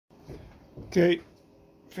Okay,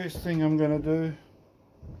 first thing I'm going to do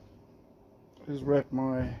is wrap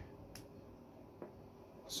my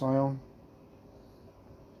scion.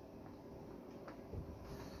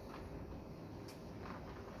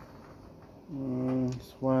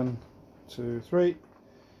 It's 1, 2, 3,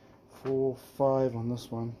 4, 5 on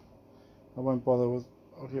this one. I won't bother with,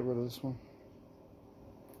 I'll get rid of this one.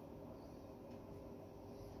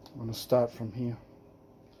 I'm going to start from here.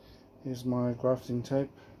 Here's my grafting tape.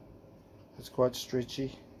 It's quite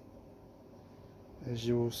stretchy, as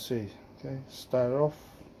you will see. Okay, start off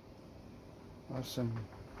nice and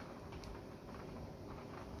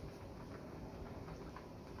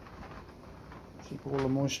keep all the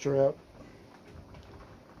moisture out.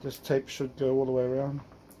 This tape should go all the way around.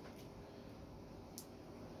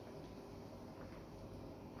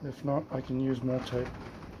 If not, I can use more tape.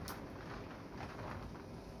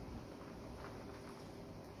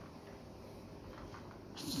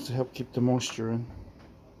 Just to help keep the moisture in.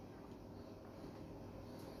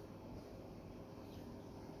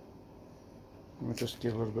 I'll just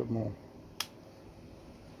get a little bit more.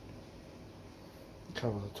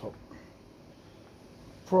 Cover the top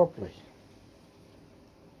properly.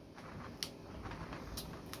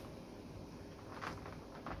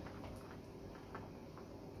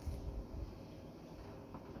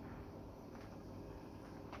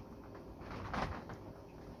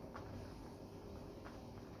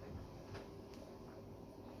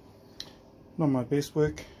 Not my best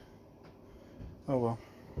work. Oh well.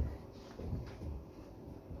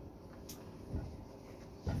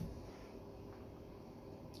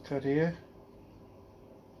 Cut here.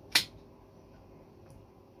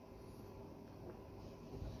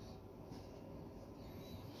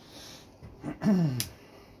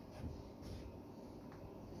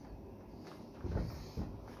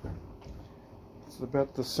 It's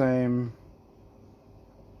about the same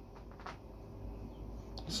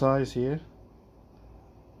size here.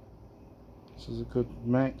 This is a good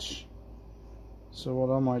match. So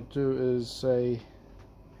what I might do is say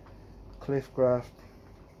cleft graft.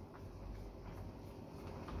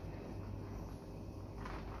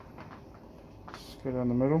 Just go down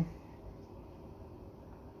the middle.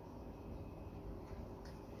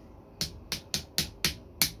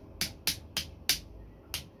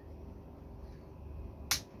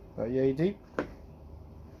 About yay deep.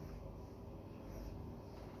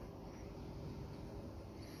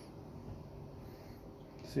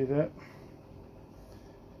 See that?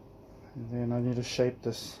 And then I need to shape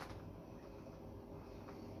this.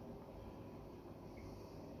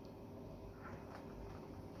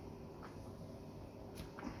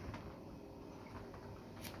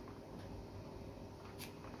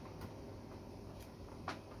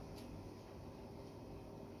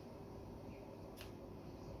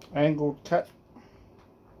 Angled cut.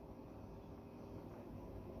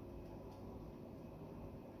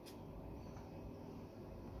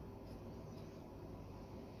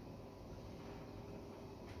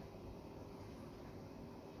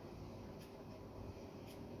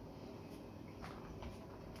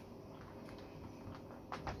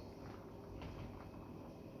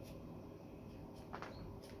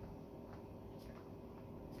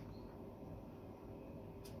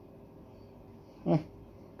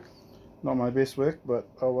 Not my best work, but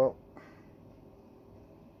oh well.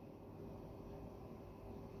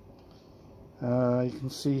 You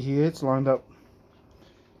can see here it's lined up.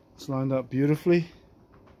 It's lined up beautifully.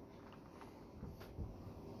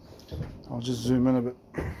 I'll just zoom in a bit.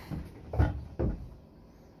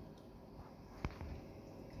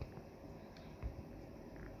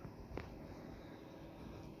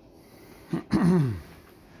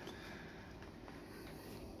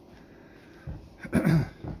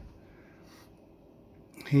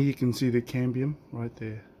 Here you can see the cambium right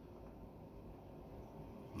there.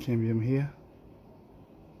 Cambium here.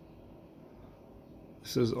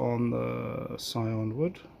 This is on the scion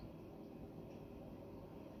wood.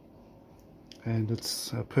 And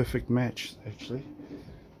it's a perfect match actually.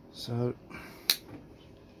 So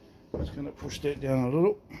I'm just going to push that down a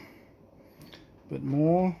little bit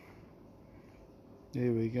more.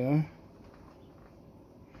 There we go.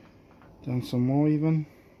 Done some more even.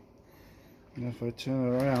 And if I turn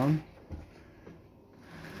it around,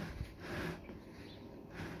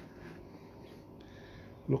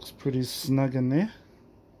 looks pretty snug in there.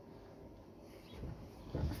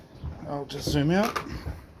 I'll just zoom out.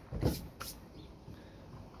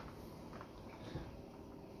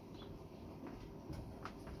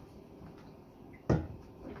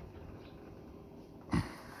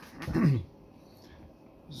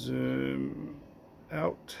 Zoom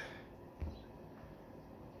out.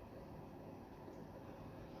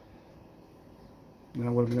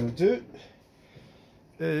 Now what I'm going to do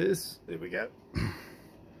is, there we go, I'm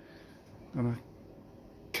going to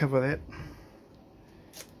cover that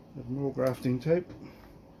with more grafting tape.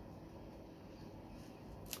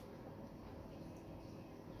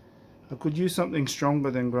 I could use something stronger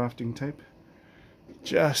than grafting tape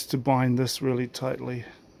just to bind this really tightly.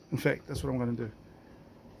 In fact, that's what I'm going to do.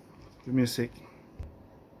 Give me a sec.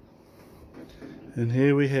 And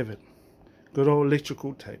here we have it. Good old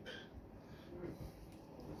electrical tape.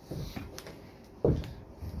 So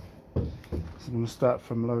I'm going to start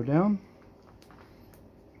from low down.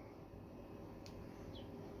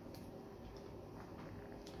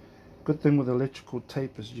 Good thing with electrical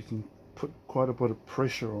tape is you can put quite a bit of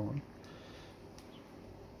pressure on.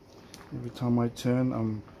 Every time I turn,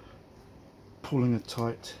 I'm pulling it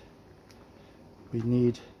tight. We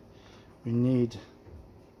need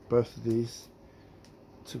both of these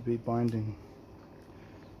to be binding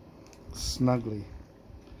snugly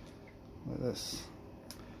like this.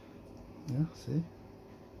 Yeah, see?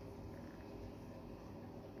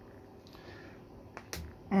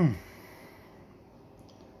 Pretty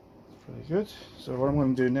good. So what I'm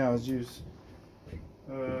going to do now is use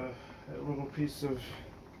a little piece of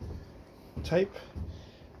tape,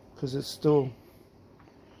 because it's still,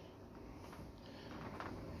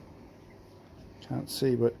 can't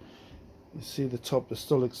see, but you see the top is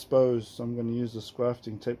still exposed, so I'm going to use this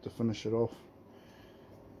grafting tape to finish it off.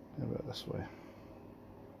 How about this way?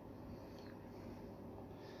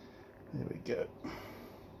 There we go.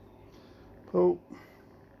 Pull.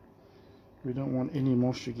 We don't want any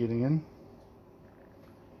moisture getting in.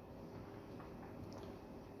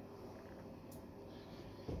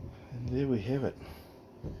 And there we have it.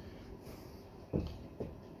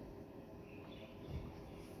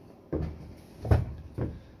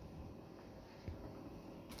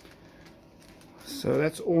 So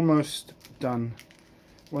that's almost done.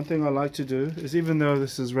 One thing I like to do is, even though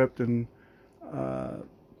this is wrapped in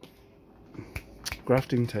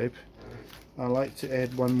grafting tape, I like to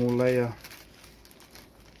add one more layer,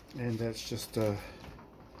 and that's just a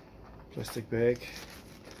plastic bag.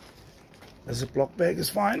 A Ziploc bag is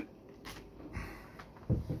fine.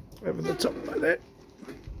 Over the top like that.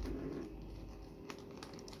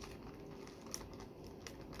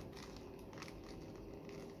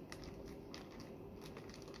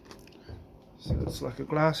 So it's like a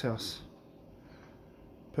glass house.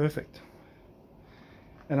 Perfect.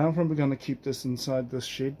 And I'm probably going to keep this inside this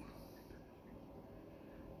shed.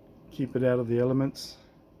 Keep it out of the elements.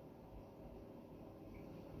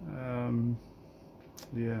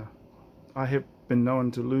 Yeah, I have been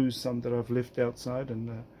known to lose some that I've left outside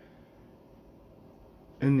and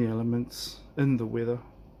in the elements, in the weather,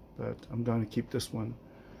 but I'm going to keep this one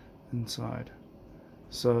inside.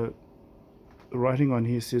 So the writing on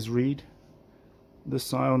here says reed. This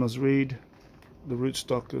scion is reed. The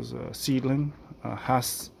rootstock is a seedling, a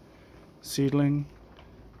Hass seedling.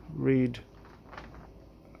 Reed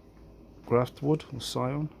graftwood or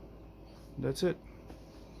scion. That's it.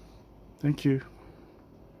 Thank you.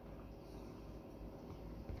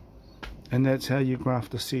 And that's how you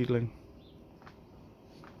graft a seedling.